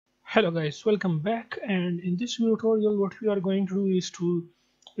Hello guys, welcome back, and in this video tutorial what we are going to do is to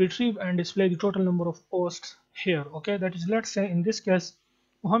retrieve and display the total number of posts here. Okay, that is, let's say in this case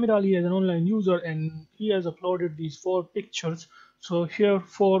Muhammad Ali is an online user and he has uploaded these 4 pictures. So here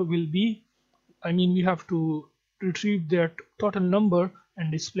 4 will be, we have to retrieve that total number and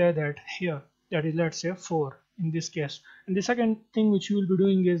display that here. That is, let's say 4 in this case. And the second thing which you will be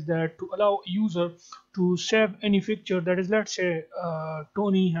doing is that to allow user to save any picture. That is, let's say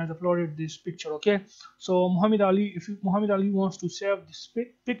Tony has uploaded this picture. Okay, so Muhammad Ali, if Muhammad Ali wants to save this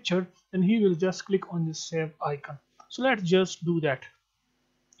picture, then he will just click on this save icon. So let's just do that.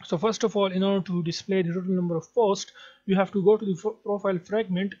 So first of all, in order to display the total number of posts, you have to go to the profile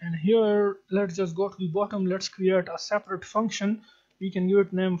fragment, and here let's just go to the bottom. Let's create a separate function. We can give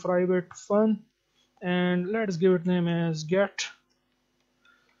it name private fun, and let's give it name as get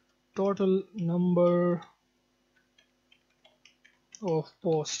total number of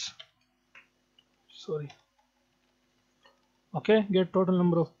posts. Okay, get total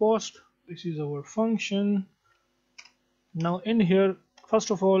number of posts. This is our function. Now in here, first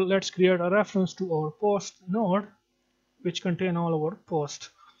of all, let's create a reference to our post node which contain all our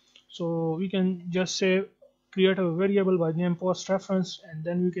posts. So we can just say create a variable by name post reference, and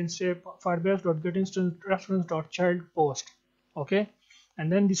then we can say firebase.getInstanceReference.child post. Okay, and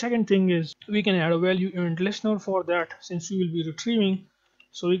then the second thing is we can add a value event listener for that, since we will be retrieving.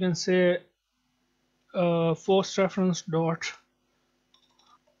 So we can say post reference dot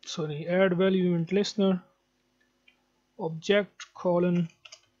add value event listener object colon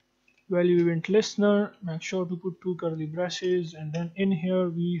value event listener. Make sure to put 2 curly braces, and then in here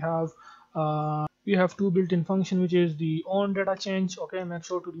we have 2 built-in function, which is the on data change. Okay, make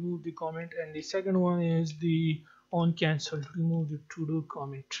sure to remove the comment, and the second one is the on cancel, to remove the to do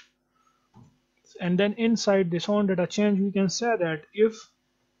comment. And then inside this on data change, we can say that if,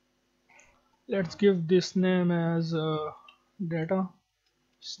 let's give this name as data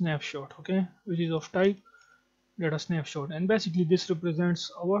snapshot, okay, which is of type data snapshot, and basically this represents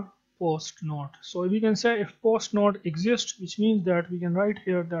our post node. So we can say if post node exists, which means that we can write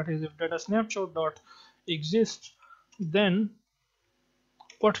here that is if data snapshot dot exists, then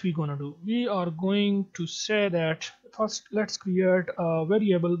what we gonna do, we are going to say that first let's create a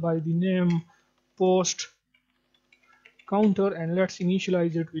variable by the name post counter, and let's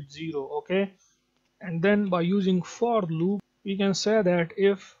initialize it with 0. Okay, and then by using for loop we can say that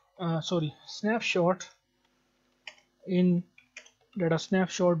if snapshot in data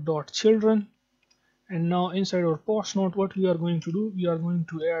snapshot dot children, and now inside our post node what we are going to do, we are going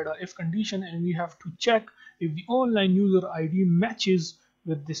to add a if condition, and we have to check if the online user ID matches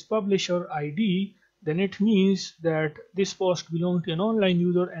with this publisher ID, then it means that this post belongs to an online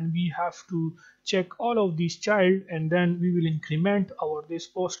user, and we have to check all of these child, and then we will increment our this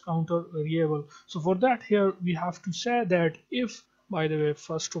post counter variable. So for that, here we have to say that if, by the way,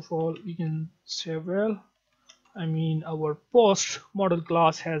 first of all we can say, well, our post model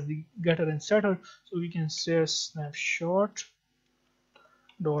class has the getter and setter, so we can say snapshot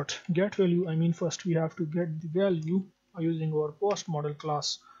dot get value. First we have to get the value by using our post model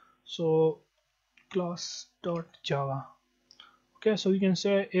class, so class dot java. Okay, so we can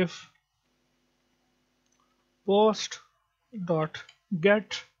say if post dot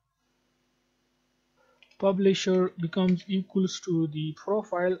get publisher becomes equals to the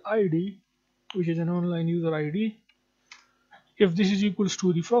profile ID, which is an online user ID. If this is equals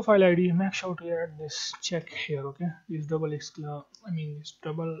to the profile ID, make sure to add this check here. Okay, these double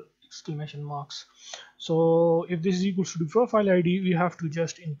exclamation marks. So if this is equals to the profile ID, we have to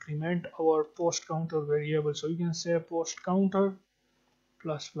just increment our post counter variable. So you can say post counter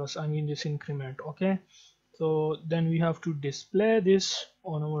plus this increment. Okay, so then we have to display this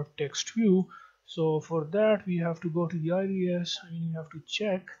on our text view. So for that we have to go to the IDS. We have to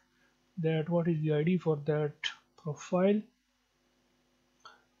check that what is the ID for that profile.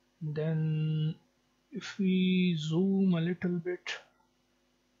 Then if we zoom a little bit,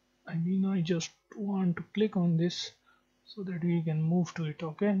 I just want to click on this so that we can move to it.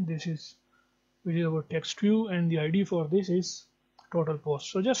 Okay, this is our text view, and the ID for this is total post.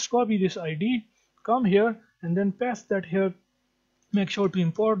 So just copy this ID, come here, and then paste that here. Make sure to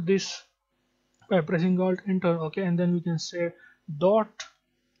import this by pressing Alt Enter. Okay, and then we can say dot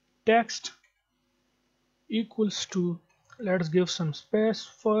text equals to, let's give some space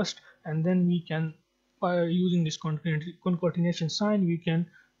first, and then we can, by using this concatenation sign, we can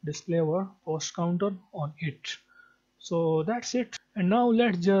display our post counter on it. So that's it. And now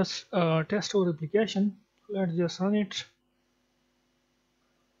let's just test our application. Let's just run it.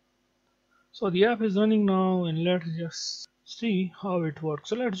 So the app is running now, and let's just see how it works.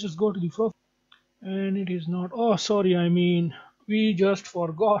 So let's just go to the profile, and it is not, oh sorry, I mean we just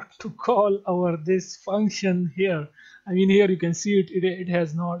forgot to call our this function here. I mean here you can see it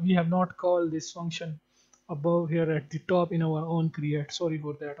has not, we have not called this function above here at the top in our own create. Sorry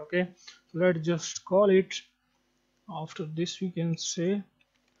for that. Okay, so let's just call it. After this we can say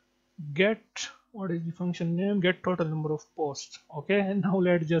get, what is the function name, get total number of posts. Okay, and now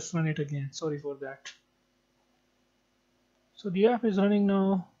let's just run it again. Sorry for that. So the app is running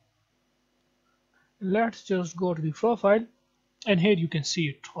now. Let's just go to the profile, and here you can see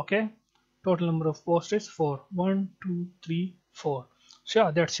it. Okay, total number of posts is 4. 1 2 3 4. So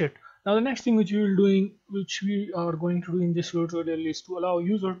yeah, that's it. Now the next thing which we are going to do in this tutorial is to allow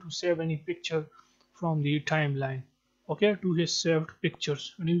user to save any picture from the timeline, okay, to his saved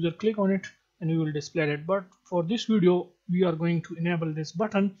pictures. When user click on it, and we will display it. But for this video we are going to enable this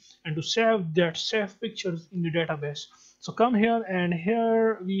button and to save that saved pictures in the database. So come here, and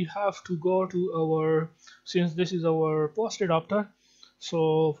here we have to go to our, since this is our post adapter,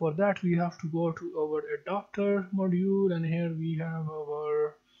 so for that we have to go to our adapter module, and here we have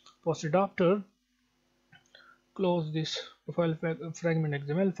our post adapter. Close this profile fragment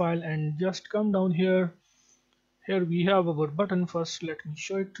XML file and just come down here. Here we have our button. First let me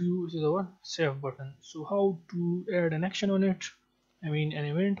show it to you. This is our save button. So how to add an action on it, I mean an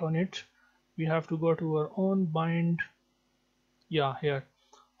event on it, we have to go to our own bind. Yeah, here.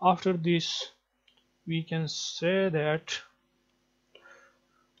 After this we can say that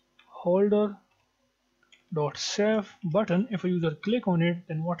holder dot save button. If a user click on it,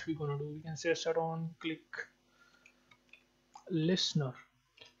 then what we gonna do, we can say set on click listener,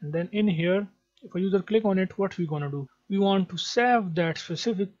 and then in here if a user click on it, what we gonna do, we want to save that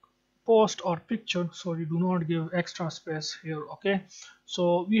specific post or picture. Sorry, do not give extra space here. Okay,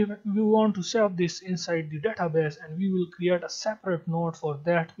 so we want to save this inside the database, and we will create a separate node for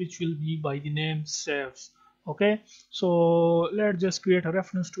that, which will be by the name saves. Okay, so let's just create a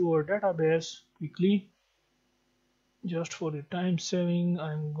reference to our database quickly. Just for the time saving,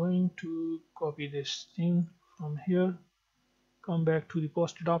 I'm going to copy this thing from here, come back to the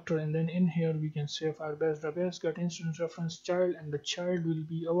post adapter, and then in here we can say Firebase database get instance reference child, and the child will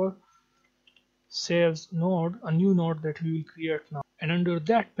be our saves node, a new node that we will create now. And under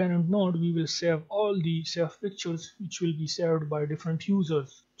that parent node we will save all the saved pictures which will be saved by different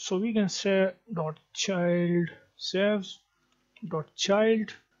users. So we can say dot child saves dot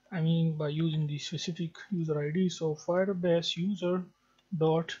child, I mean by using the specific user ID. So Firebase user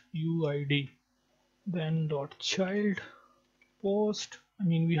dot UID, then dot child post, I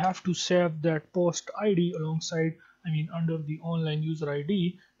mean we have to save that post ID alongside, I mean under the online user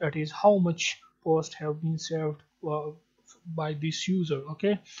ID, that is how much posts have been saved by this user.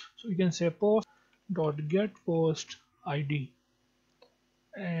 Okay, so we can say post dot get post ID,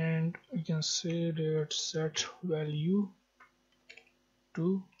 and we can say that set value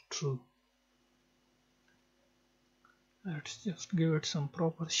to true. Let's just give it some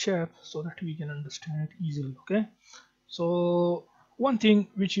proper shape so that we can understand it easily. Okay, so one thing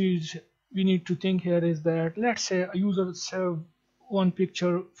which is we need to think here is that, let's say a user save one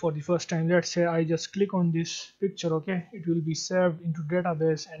picture for the first time. Let's say I just click on this picture. Okay, it will be saved into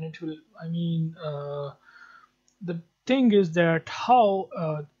database, and it will, I mean the thing is that how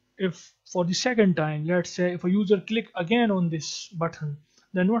if for the second time, let's say if a user click again on this button,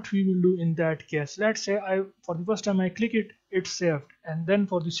 then what we will do in that case, let's say for the first time I click it, it's saved, and then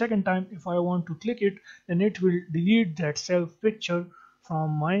for the second time if I want to click it, then it will delete that saved picture from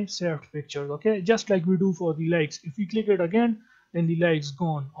my saved pictures. Okay, just like we do for the likes, if we click it again, then the likes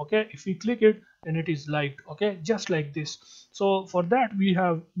gone. Okay, if we click it, then it is liked. Okay, just like this. So for that we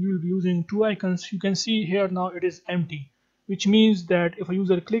will be using two icons. You can see here now it is empty, which means that if a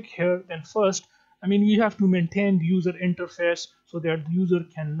user click here, then first, I mean we have to maintain the user interface so that the user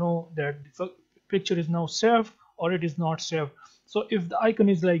can know that the picture is now saved or it is not saved. So if the icon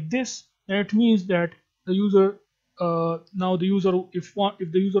is like this, then it means that the user now the user, if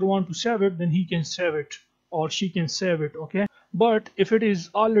the user want to save it, then he can save it or she can save it. Okay, but if it is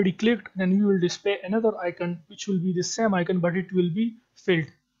already clicked, then we will display another icon which will be the same icon, but it will be filled.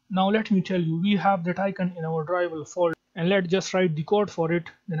 Now let me tell you, we have that icon in our drivable folder, and let's just write the code for it,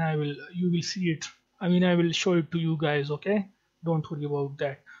 then you will see it, I mean I will show it to you guys. Okay, don't worry about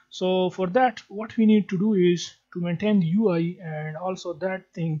that. So for that what we need to do is to maintain the UI and also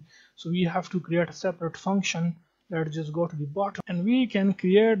that thing, so we have to create a separate function. Let's just go to the bottom, and we can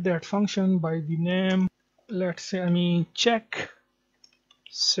create that function by the name, let's say, I mean check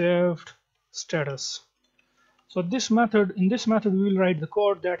saved status. So this method, in this method we will write the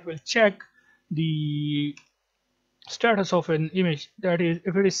code that will check the status of an image, that is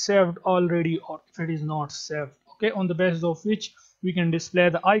if it is saved already or if it is not saved, okay, on the basis of which we can display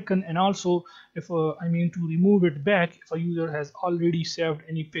the icon. And also if I mean to remove it back if a user has already saved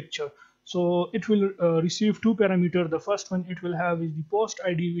any picture. So it will receive two parameters. The first one it will have is the post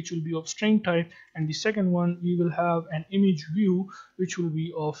id, which will be of string type, and the second one we will have an image view, which will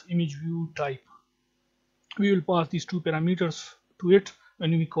be of image view type. We will pass these two parameters to it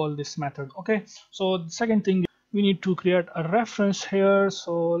when we call this method. Okay, so the second thing, we need to create a reference here.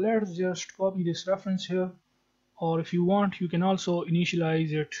 So let's just copy this reference here, or if you want you can also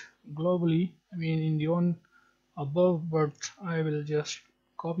initialize it globally, I mean in the one above, but I will just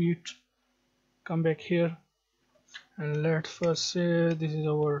copy it, come back here, and let's first say this is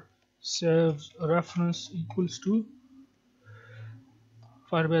our save reference equals to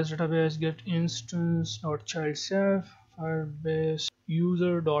Firebase database get instance dot child save Firebase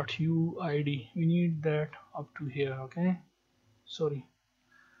user dot uid. We need that up to here. Okay, sorry,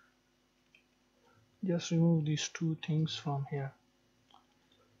 just remove these two things from here.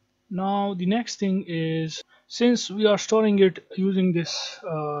 Now the next thing is, since we are storing it using this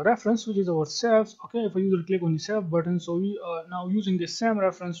reference, which is our saves, okay, if a user click on the save button, so we are now using the same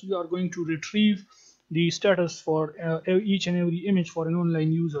reference, we are going to retrieve the status for each and every image for an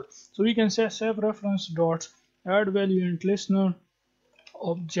online user. So we can say save reference dot add value event listener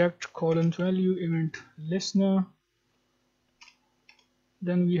object colon value event listener.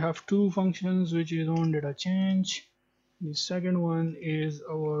 Then we have two functions, which is on data change. The second one is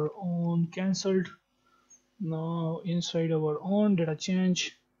our own cancelled. Now inside our own data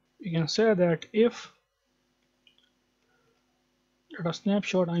change, we can say that if data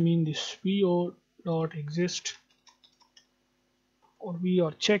snapshot, I mean this po dot exist, or we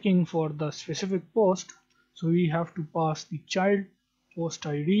are checking for the specific post, so we have to pass the child post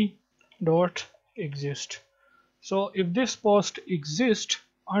id dot exist. So if this post exists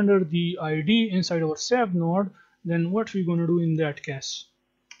under the id inside our save node, then what we're going to do in that case?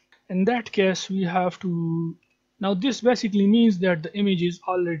 In that case we have to, now this basically means that the image is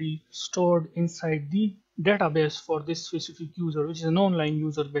already stored inside the database for this specific user, which is an online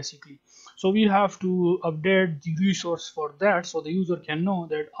user basically. So we have to update the resource for that, so the user can know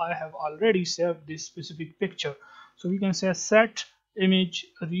that I have already saved this specific picture. So we can say set image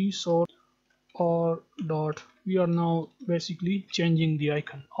resource or dot, we are now basically changing the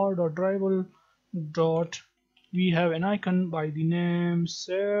icon, or dot driver dot, we have an icon by the name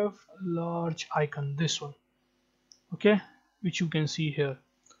save large icon, this one, okay, which you can see here,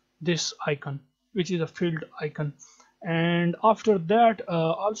 this icon, which is a filled icon. And after that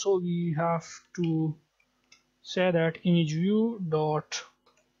also we have to say that image view dot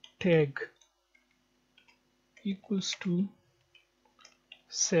tag equals to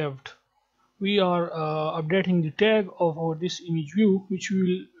saved. We are updating the tag of our this image view, which we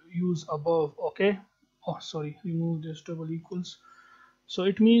will use above. Okay, oh sorry, remove this double equals. So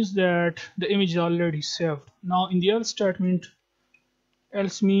it means that the image is already saved. Now in the else statement,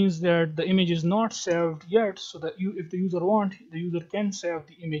 else means that the image is not saved yet, so that if the user want, the user can save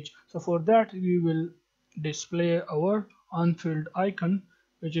the image. So for that we will display our unfilled icon,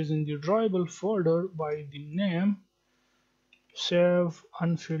 which is in the drawable folder by the name save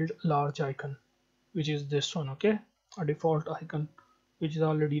unfilled large icon, which is this one. Okay, a default icon which is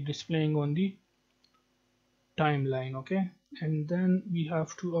already displaying on the timeline. Okay, and then we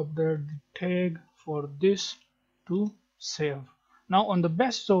have to update the tag for this to save. Now on the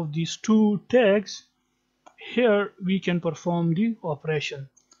basis of these two tags, here we can perform the operation.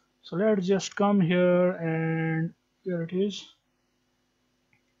 So let's just come here, and here it is.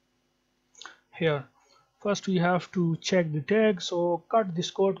 Here first we have to check the tag, so cut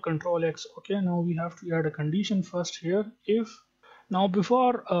this code, control X. Okay, now we have to add a condition first here. If, now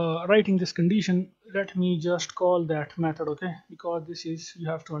before writing this condition, let me just call that method. Okay, because this is, you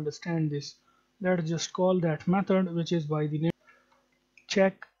have to understand this. Let's just call that method, which is by the name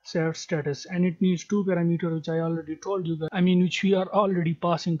check saved status, and it needs two parameters, which I already told you guys, I mean which we are already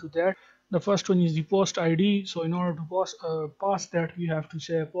passing to that. The first one is the post id, so in order to pass that, we have to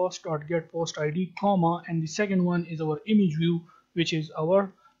say post.get post id comma, and the second one is our image view, which is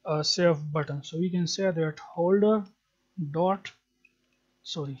our save button. So we can say that holder dot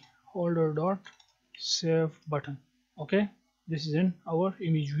save button. Okay, this is in our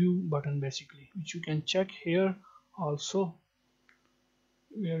image view button basically, which you can check here also,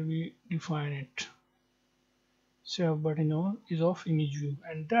 where we define it. Save button is of image view,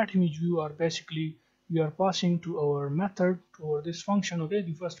 and that image view are basically, we are passing to our method, to this function. Okay,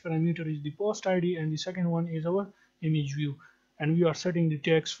 the first parameter is the post id and the second one is our image view, and we are setting the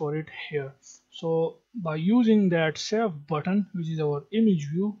tags for it here. So by using that save button, which is our image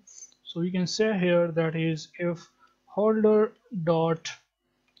view, so we can say here that is if holder dot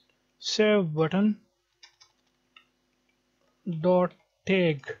save button dot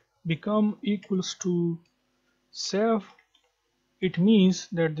tag become equals to save, it means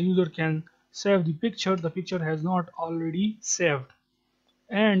that the user can save the picture has not already saved,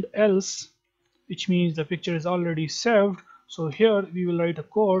 and else, which means the picture is already saved. So here we will write a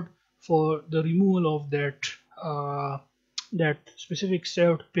code for the removal of that specific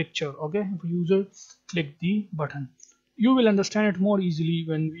saved picture. Okay, if user click the button, you will understand it more easily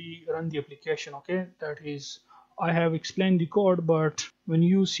when we run the application. Okay, that is, I have explained the code, but when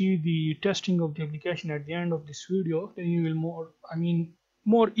you see the testing of the application at the end of this video, then you will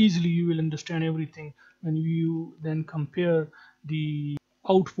more easily you will understand everything when you then compare the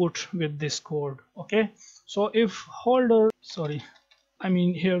output with this code. Okay, so if holder, sorry,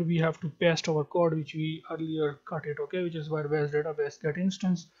 here we have to paste our code which we earlier cut it. Okay, which is Firebase database get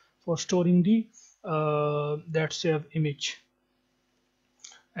instance for storing the that save image,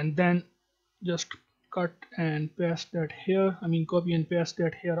 and then just cut and paste that here, copy and paste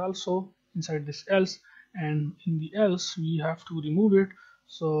that here also inside this else, and in the else we have to remove it.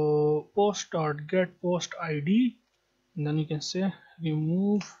 So post dot get post id, and then you can say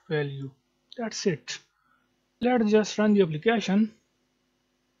remove value. That's it. Let's just run the application.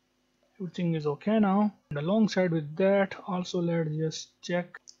 Everything is okay now, and alongside with that also let's just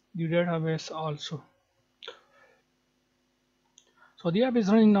check the database also. So the app is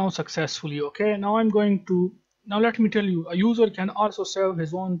running now successfully. Okay, now let me tell you, a user can also save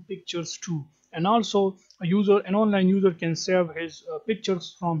his own pictures too, and also an online user can save his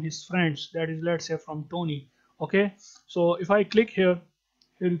pictures from his friends, that is, let's say from Tony. Okay, so if I click here,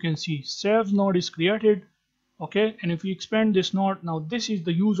 you can see save node is created. Okay, and if we expand this node, now this is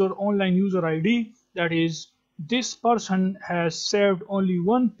the online user ID, that is, this person has saved only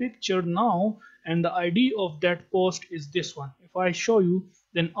one picture now, and the ID of that post is this one. If I show you,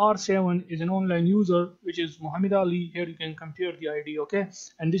 then R7 is an online user, which is Muhammad Ali. Here you can compare the ID. Okay,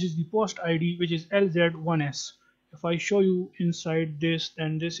 and this is the post ID, which is LZ1S. If I show you inside this,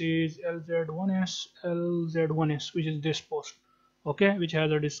 then this is LZ1S, which is this post. Okay, which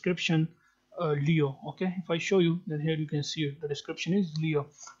has a description Leo. Okay, if I show you, then here you can see it, the description is Leo.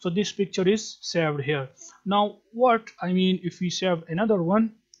 So this picture is saved here. Now if we save another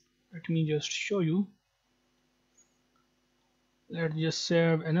one, let me just show you. Let's just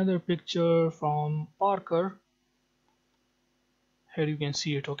save another picture from Parker. Here you can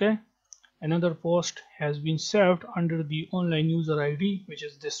see it. Okay, another post has been saved under the online user ID, which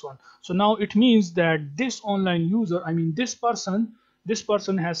is this one. So now it means that this online user, this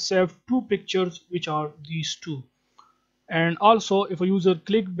person has saved two pictures, which are these two. And also if a user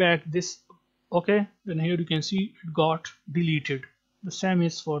click back this, okay, then here you can see it got deleted. The same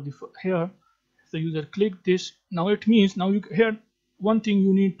is for the here. If the user click this, now it means here one thing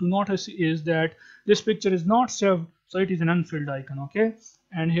you need to notice is that this picture is not saved, so it is an unfilled icon. Okay,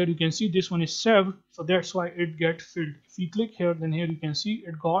 and here you can see this one is saved, so that's why it get filled. If we click here, then here you can see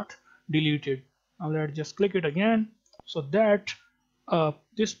it got deleted. Now let's just click it again, so that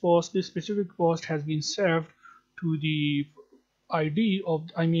this specific post has been saved to the ID of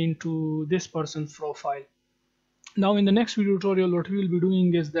to this person's profile. Now in the next video tutorial, what we will be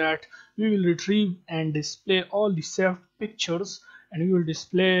doing is that we will retrieve and display all the saved pictures, and we will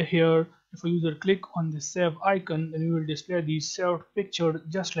display here, if a user click on the save icon, then we will display the saved picture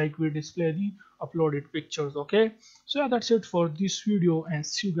just like we display the uploaded pictures. Okay, so yeah, that's it for this video, and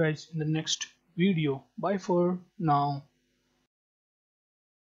see you guys in the next video. Bye for now.